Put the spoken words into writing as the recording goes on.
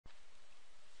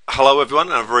Hello everyone,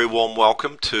 and a very warm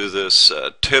welcome to this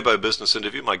Turbo Business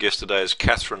interview. My guest today is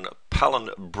Catherine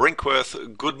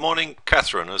Palin-Brinkworth. Good morning,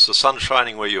 Catherine. Is the sun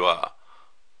shining where you are?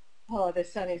 Oh, the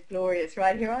sun is glorious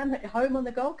right here. I'm at home on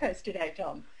the Gold Coast today,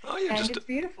 Tom. Oh, yeah, And just it's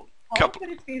beautiful. a Cold, couple but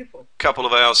it's beautiful. couple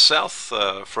of hours south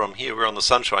from here. We're on the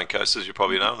Sunshine Coast, as you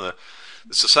probably know.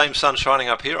 It's the same sun shining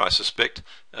up here, I suspect.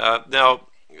 Now,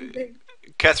 Indeed.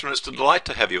 Catherine, it's a delight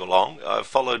to have you along. I've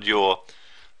followed your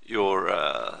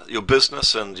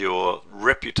business and your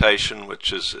reputation,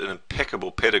 which is an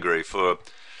impeccable pedigree for a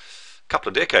couple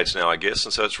of decades now, I guess,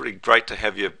 and so it's really great to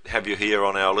have you here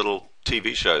on our little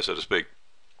TV show, so to speak.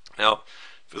 Now,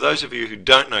 for those of you who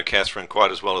don't know Catherine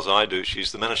quite as well as I do,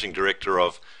 she's the managing director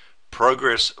of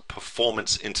Progress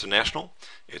Performance International.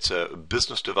 It's a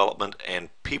business development and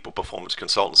people performance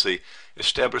consultancy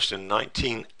established in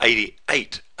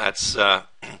 1988. That's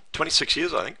 26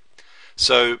 years, I think.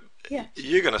 So Yeah.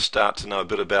 you're going to start to know a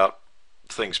bit about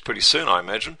things pretty soon, I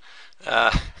imagine.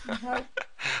 Uh, I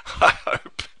I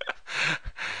hope.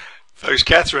 Folks,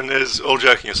 Catherine is, all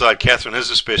joking aside, Catherine is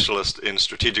a specialist in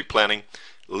strategic planning,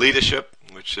 leadership,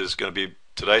 which is going to be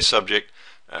today's subject,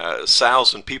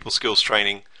 sales and people skills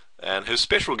training, and her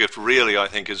special gift really, I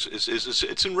think, is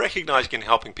it's in recognizing and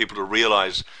helping people to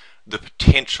realize the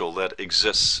potential that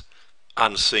exists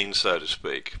unseen, so to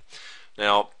speak.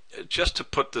 Now, just to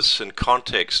put this in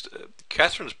context,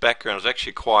 Catherine's background is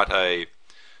actually quite a,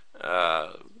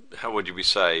 how would you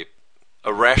say,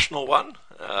 a rational one.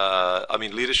 I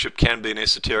mean, leadership can be an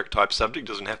esoteric type subject,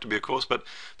 doesn't have to be, of course, but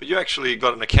you actually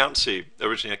got an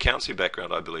originally accountancy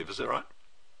background, I believe. Is that right?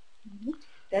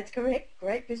 That's correct.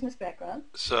 Great business background.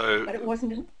 So, But it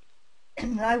wasn't,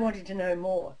 I wanted to know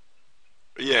more.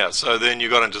 yeah, so then you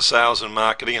got into sales and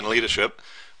marketing and leadership.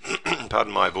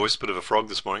 Pardon my voice, bit of a frog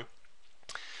this morning.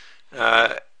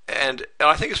 And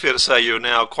I think it's fair to say you're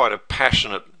now quite a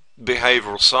passionate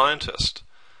behavioral scientist.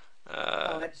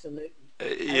 Oh, absolutely.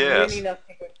 I Yes, really love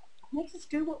people. It makes us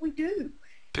do what we do.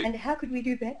 Pe- And how could we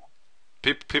do better?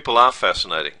 people are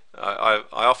fascinating. I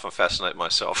often fascinate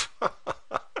myself.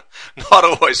 Not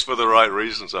always for the right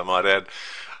reasons, I might add.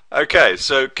 Okay,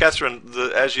 so Catherine,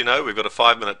 as you know, we've got a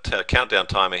 5-minute countdown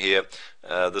timer here.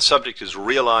 The subject is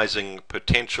realizing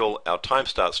potential. Our time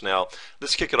starts now.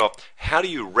 Let's kick it off. How do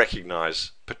you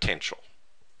recognize potential?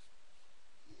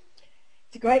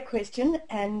 It's a great question,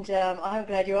 and I'm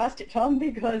glad you asked it, Tom,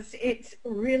 because it's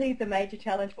really the major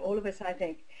challenge for all of us, I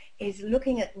think, is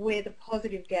looking at where the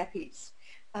positive gap is.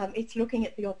 It's looking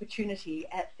at the opportunity,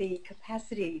 at the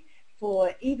capacity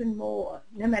for even more,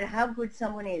 no matter how good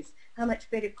someone is, how much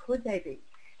better could they be,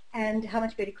 and how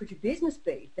much better could your business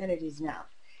be than it is now.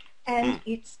 And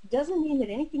it doesn't mean that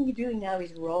anything you're doing now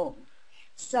is wrong.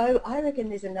 So I reckon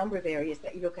there's a number of areas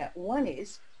that you look at. One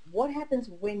is, what happens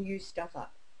when you stuff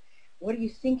up? What are you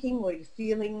thinking? What are you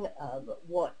feeling?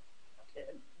 What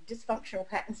dysfunctional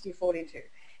patterns do you fall into?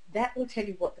 That will tell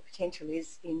you what the potential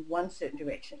is in one certain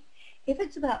direction. If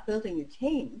it's about building a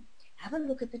team, have a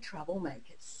look at the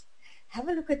troublemakers. Have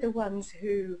a look at the ones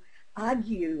who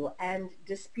argue and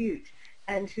dispute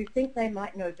and who think they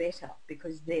might know better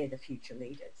because they're the future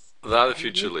leaders. They're the And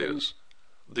future you can, leaders.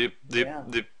 The the yeah.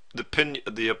 the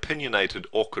the opinionated,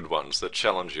 awkward ones that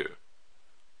challenge you.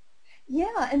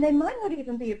 Yeah, and they might not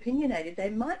even be opinionated. They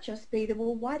might just be the,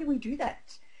 well, why do we do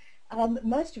that?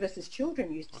 Most of us as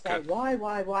children used to say, Okay.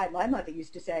 why? My mother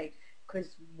used to say,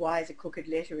 because why is a crooked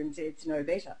letter and Z's no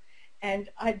better? And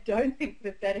I don't think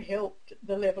that that helped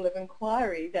the level of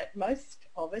inquiry that most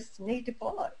of us need to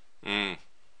follow. Mm,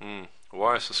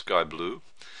 Why is the sky blue?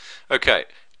 Okay,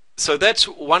 so that's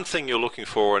one thing you're looking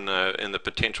for in the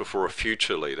potential for a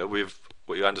future leader.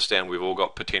 We understand we've all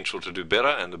got potential to do better,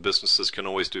 and the businesses can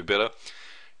always do better.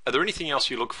 Are there anything else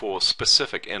you look for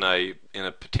specific in a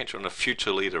potential in a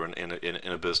future leader in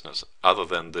a business other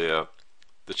than the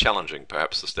challenging,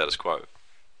 perhaps the status quo?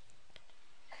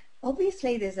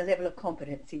 Obviously, there's a level of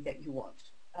competency that you want.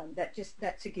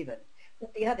 That's a given.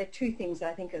 But the other two things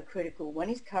I think are critical. One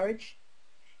is courage,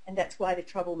 and that's why the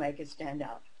troublemakers stand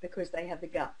out, because they have the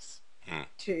guts Hmm.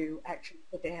 to actually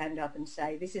put their hand up and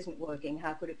say, this isn't working,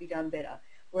 how could it be done better?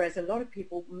 Whereas a lot of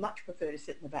people much prefer to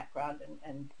sit in the background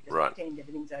and just Right. pretend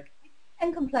everything's okay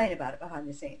and complain about it behind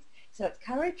the scenes. So it's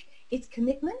courage, it's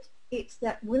commitment, it's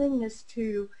that willingness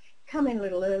to come in a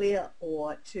little earlier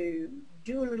or to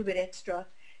do a little bit extra.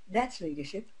 That's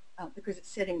leadership, because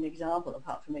it's setting an example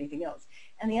apart from anything else.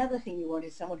 And the other thing you want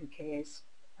is someone who cares.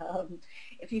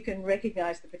 If you can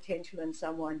recognize the potential in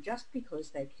someone just because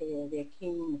they care, they're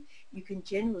keen, you can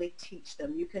generally teach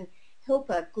them. You can help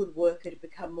a good worker to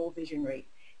become more visionary.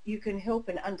 You can help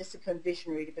an undisciplined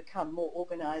visionary to become more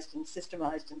organized and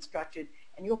systemized and structured.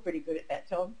 And you're pretty good at that,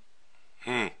 Tom.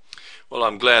 Hmm.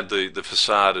 I'm glad the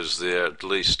facade is there at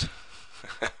least.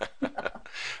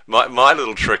 My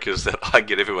little trick is that I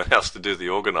get everyone else to do the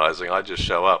organising. I just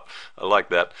show up. I like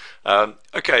that.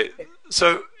 Okay,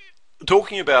 so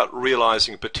talking about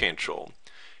realising potential,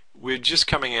 we're just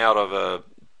coming out of a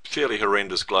fairly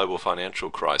horrendous global financial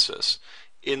crisis.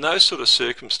 In those sort of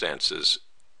circumstances,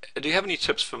 do you have any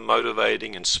tips for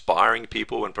motivating, inspiring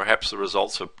people when perhaps the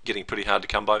results are getting pretty hard to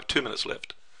come by? 2 minutes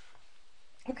left.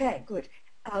 Okay, good.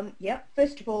 Yeah,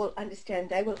 first of all, understand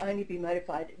they will only be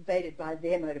motivated by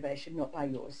their motivation, not by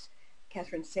yours.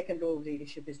 Catherine's second law of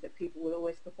leadership is that people will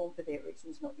always perform for their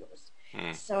reasons, not yours.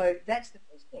 So that's the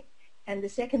first thing. And the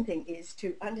second thing is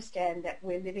to understand that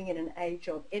we're living in an age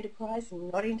of enterprise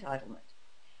and not entitlement,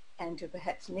 and to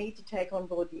perhaps need to take on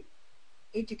board the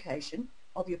education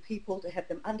of your people to have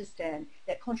them understand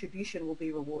that contribution will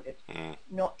be rewarded,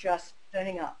 not just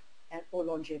turning up for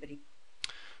longevity.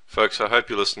 Folks, I hope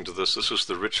you're listening to this. This is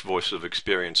the rich voice of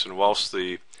experience, and whilst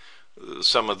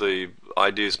some of the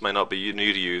ideas may not be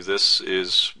new to you, this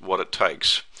is what it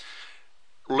takes.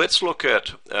 Let's look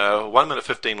at 1 minute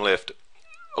 15 left.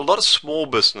 A lot of small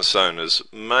business owners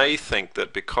may think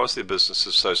that because their business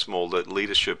is so small that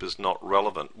leadership is not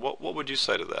relevant. What would you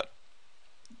say to that?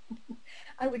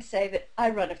 I would say that I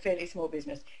run a fairly small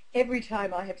business. Every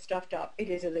time I have stuffed up, it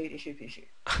is a leadership issue.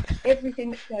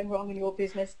 Everything that's going wrong in your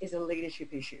business is a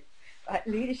leadership issue. Right?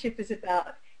 Leadership is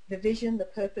about the vision, the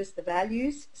purpose, the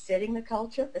values, setting the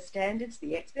culture, the standards,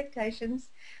 the expectations,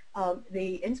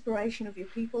 the inspiration of your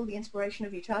people, the inspiration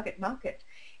of your target market.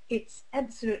 It's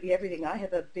absolutely everything. I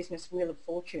have a business wheel of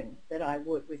fortune that I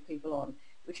work with people on,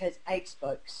 which has 8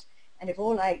 spokes. And if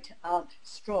all 8 aren't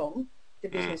strong, the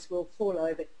business will fall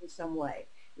over in some way.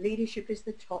 Leadership is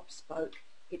the top spoke.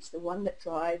 It's the one that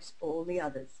drives all the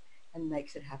others and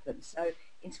makes it happen. So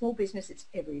in small business, it's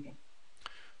everything.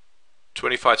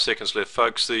 25 seconds left,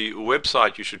 folks. The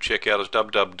website you should check out is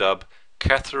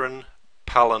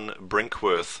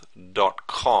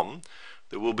www.catherinepalin-brinkworth.com.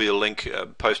 There will be a link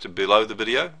posted below the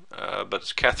video, but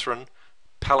it's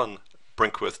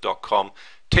catherinepalin-brinkworth.com.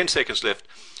 10 seconds left.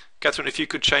 Catherine, if you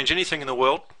could change anything in the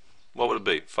world, what would it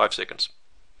be? 5 seconds.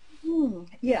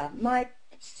 Yeah, my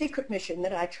secret mission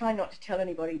that I try not to tell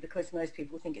anybody because most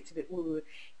people think it's a bit woo-woo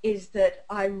is that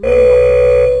I really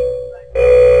want people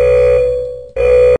to